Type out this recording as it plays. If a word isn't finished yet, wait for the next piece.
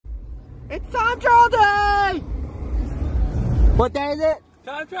It's time trial day! What day is it?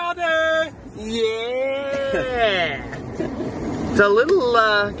 Time trial day! Yeah! It's a little,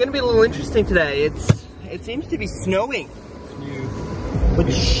 gonna be a little interesting today. It seems to be snowing.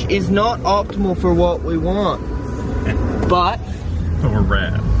 Which is not optimal for what we want. But we're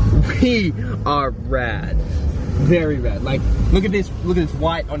rad. We are rad. Very rad. Like, look at this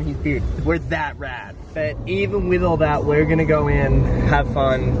white on his beard. We're that rad. But even with all that, we're gonna go in, have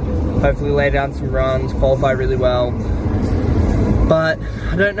fun, hopefully lay down some runs, qualify really well. But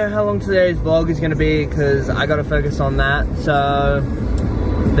I don't know how long today's vlog is gonna be because I gotta focus on that. So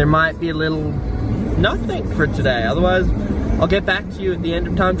there might be a little nothing for today. Otherwise, I'll get back to you at the end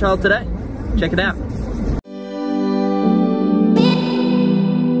of time trial today. Check it out.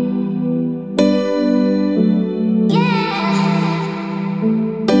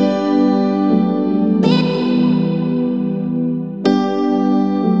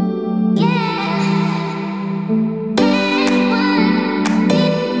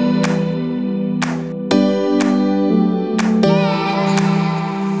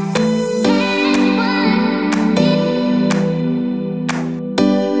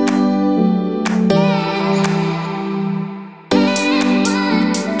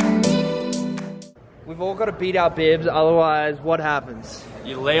 We've all got to beat our bibs, otherwise what happens?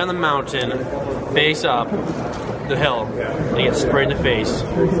 You lay on the mountain, face up the hill, and you get sprayed in the face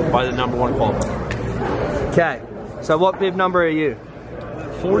by the #1 qualifier. Okay, so what bib number are you?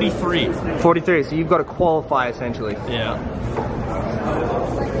 43. 43, so you've got to qualify essentially. Yeah.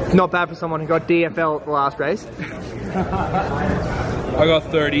 Not bad for someone who got DFL at the last race. I got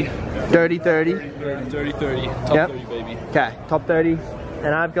 30. 30, 30. 30, 30. Top Yep. 30, baby. Okay, top 30.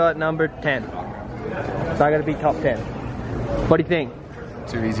 And I've got number 10. So I got to be top 10. What do you think?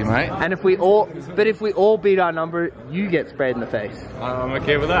 Too easy, mate. And if we all beat our number, you get sprayed in the face. I'm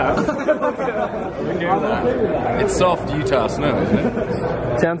okay with that. I'm okay with that. It's soft Utah snow, isn't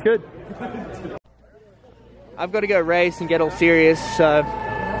it? Sounds good. I've got to go race and get all serious, so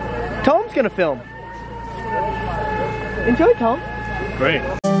Tom's gonna film. Enjoy, Tom. Great.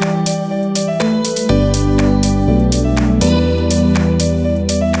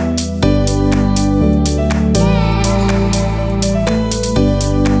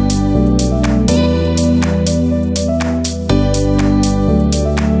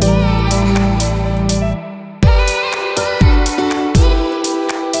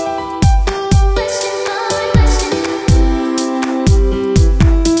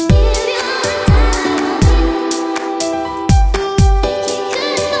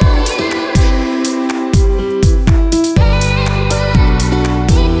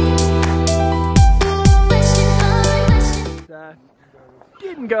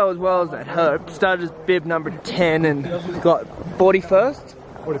 Didn't go as well as I'd hoped. Started as bib number 10 and got 41st.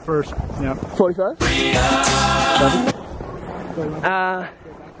 41st, yeah. 41st?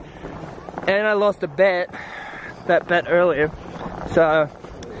 And I lost a bet earlier. So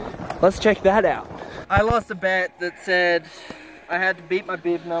let's check that out. I lost a bet that said I had to beat my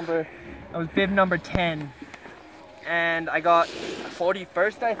bib number. I was bib number 10 and I got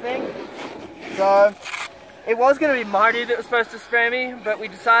 41st, I think. So it was going to be Marty that was supposed to spray me, but we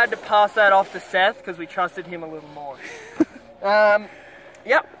decided to pass that off to Seth because we trusted him a little more.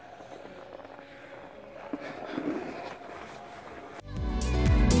 Yep.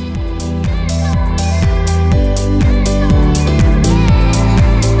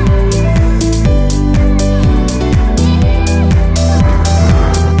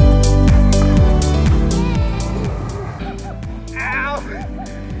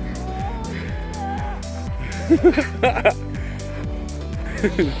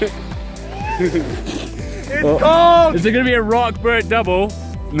 It's cold! Is it gonna be a rock burnt double?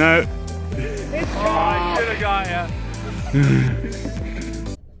 No. It's cold! I should have got ya.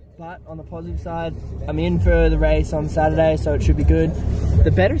 But on the positive side, I'm in for the race on Saturday, so it should be good.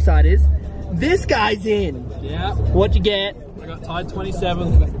 The better side is, this guy's in! Yeah. What'd you get? I got tied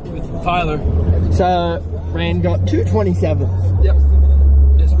 27th with Tyler. So, Rain got 2 27ths. Yep.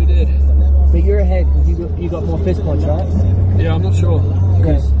 Yes, we did. But you're ahead because you got more fist points, right? Yeah, I'm not sure.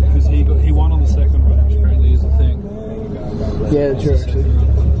 Because he won on the second run, which apparently is a thing. Yeah, true.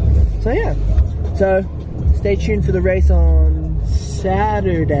 So yeah. So stay tuned for the race on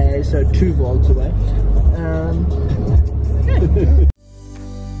Saturday, so 2 vlogs away. Yeah.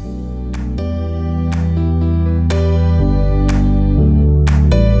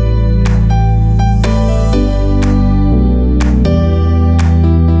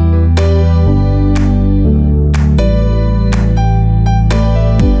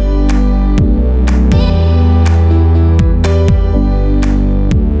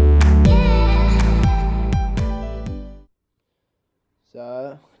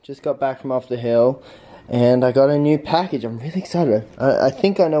 just got back from off the hill and I got a new package. I'm really excited. I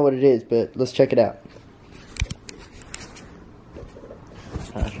think I know what it is, but let's check it out.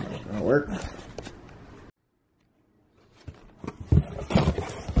 That'll work.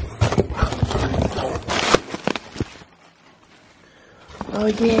 Oh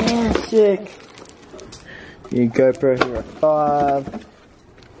yeah, sick. Your GoPro Hero 5.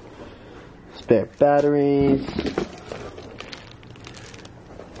 Spare batteries.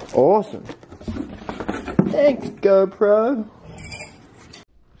 Awesome. Thanks, GoPro.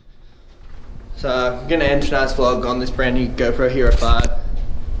 So I'm gonna end tonight's vlog on this brand new GoPro Hero 5.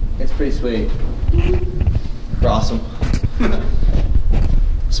 It's pretty sweet. Awesome.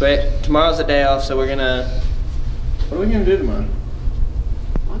 Sweet. Tomorrow's the day off, so we're gonna. What are we gonna do tomorrow?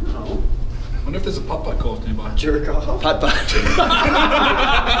 I don't know. I wonder if there's a putt-putt course nearby. Jerk off. Putt-putt.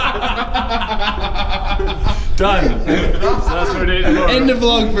 Done. So that's what we did tomorrow. End of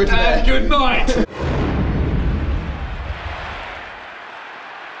vlog for today. Good night.